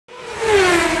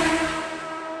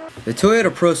The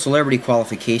Toyota Pro Celebrity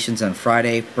Qualifications on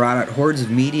Friday brought out hordes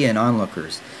of media and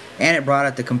onlookers, and it brought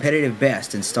out the competitive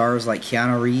best in stars like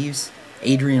Keanu Reeves,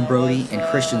 Adrien Brody, and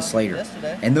Christian Slater.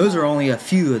 And those are only a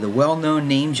few of the well-known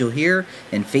names you'll hear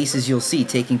and faces you'll see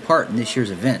taking part in this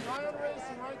year's event.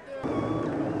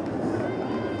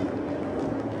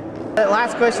 The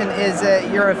last question is,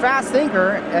 you're a fast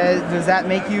thinker. Does that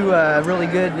make you a really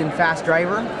good and fast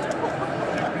driver?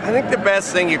 I think the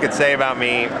best thing you could say about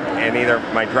me, in either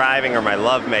my driving or my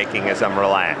lovemaking, is I'm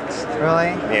relaxed.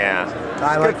 Really? Yeah.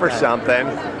 I it's like good for that. something.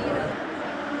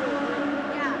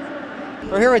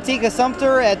 We're here with Tika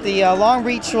Sumter at the Long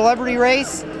Beach Celebrity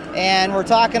Race, and we're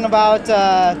talking about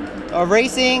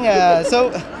racing,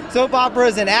 soap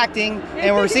operas, and acting,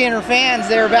 and we're seeing her fans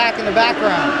there back in the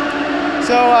background.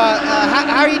 So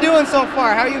how are you doing so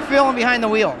far? How are you feeling behind the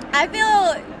wheel? I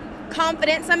feel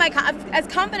confident, as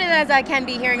confident as I can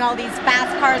be hearing all these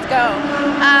fast cars go.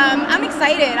 I'm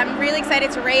excited. I'm really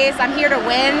excited to race. I'm here to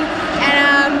win, and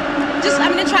I'm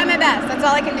going to try my best. That's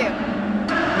all I can do.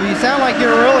 Well, you sound like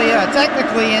you're really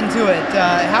technically into it.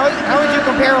 How would you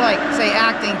compare, like, say,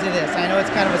 acting to this? I know it's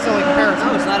kind of a silly comparison.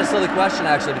 No, it's not a silly question,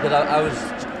 actually, because I was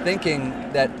thinking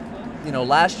that, you know,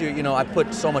 last year, you know, I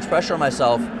put so much pressure on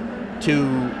myself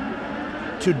to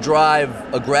drive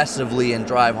aggressively and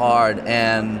drive hard,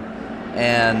 and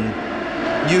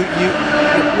you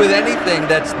with anything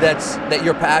that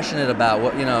you're passionate about,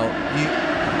 what, you know,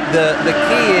 the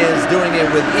key is doing it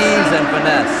with ease and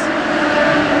finesse,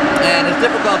 and it's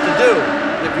difficult to do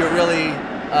if you're really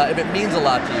if it means a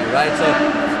lot to you, right? So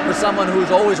for someone who's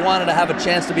always wanted to have a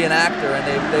chance to be an actor, and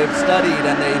they've studied,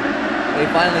 and they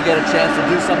finally get a chance to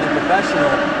do something professional,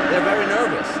 they're very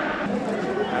nervous.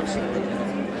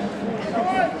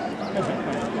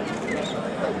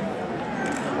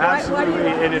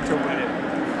 Absolutely in it to win it.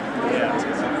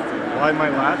 Yeah. Why am I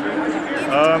laughing?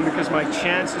 Because my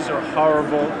chances are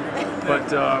horrible,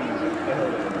 but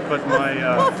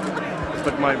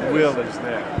my will is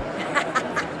there.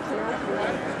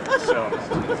 So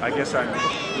I guess I'm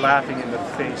laughing in the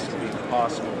face of the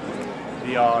impossible,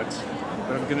 the odds.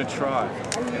 But I'm gonna try,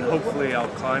 and hopefully I'll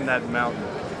climb that mountain.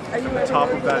 From the top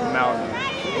of that mountain. I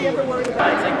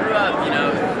grew up, you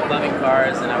know, loving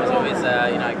cars, and I was always,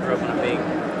 you know, I grew up on a big,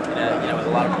 you know, with a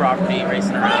lot of property,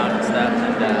 racing around and stuff.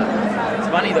 And it's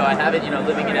funny though, I haven't, you know,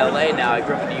 living in LA now. I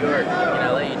grew up in New York. In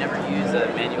LA, you never use a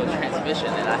manual transmission,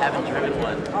 and I haven't driven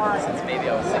one since maybe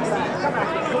I was 16.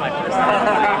 My first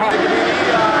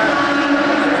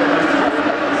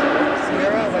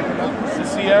The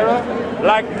Sierra,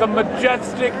 like the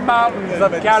majestic mountains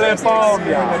of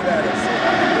California.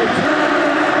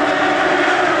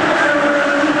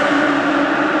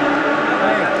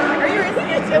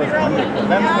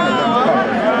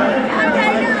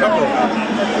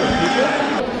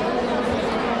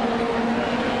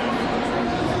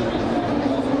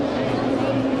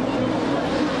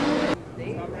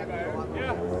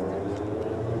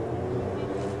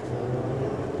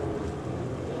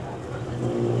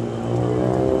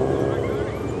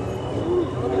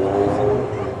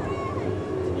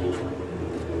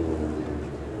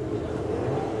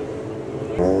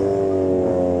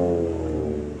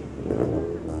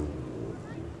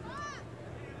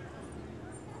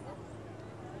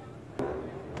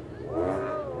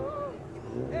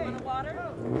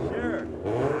 Sure.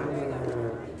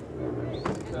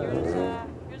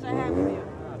 Here's a hand for you.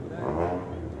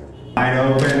 Wide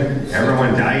open,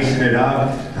 everyone dicing it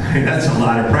up. I mean, that's a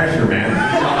lot of pressure, man.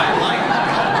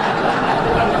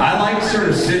 I like sort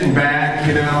of sitting back,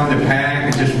 you know, in the pack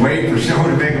and just wait for someone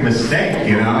to make a mistake,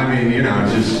 you know. I mean, you know,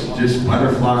 just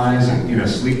butterflies and, you know,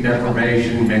 sleep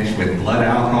deprivation mixed with blood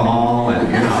alcohol and,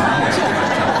 you know, all that kind of stuff.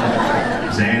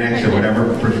 Xanax or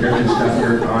whatever prescription stuff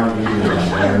you're on.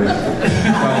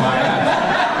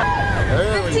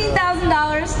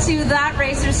 $15,000 to that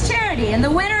racer's charity, and the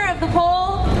winner of the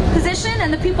pole position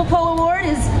and the People Pole Award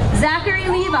is Zachary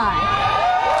Levi.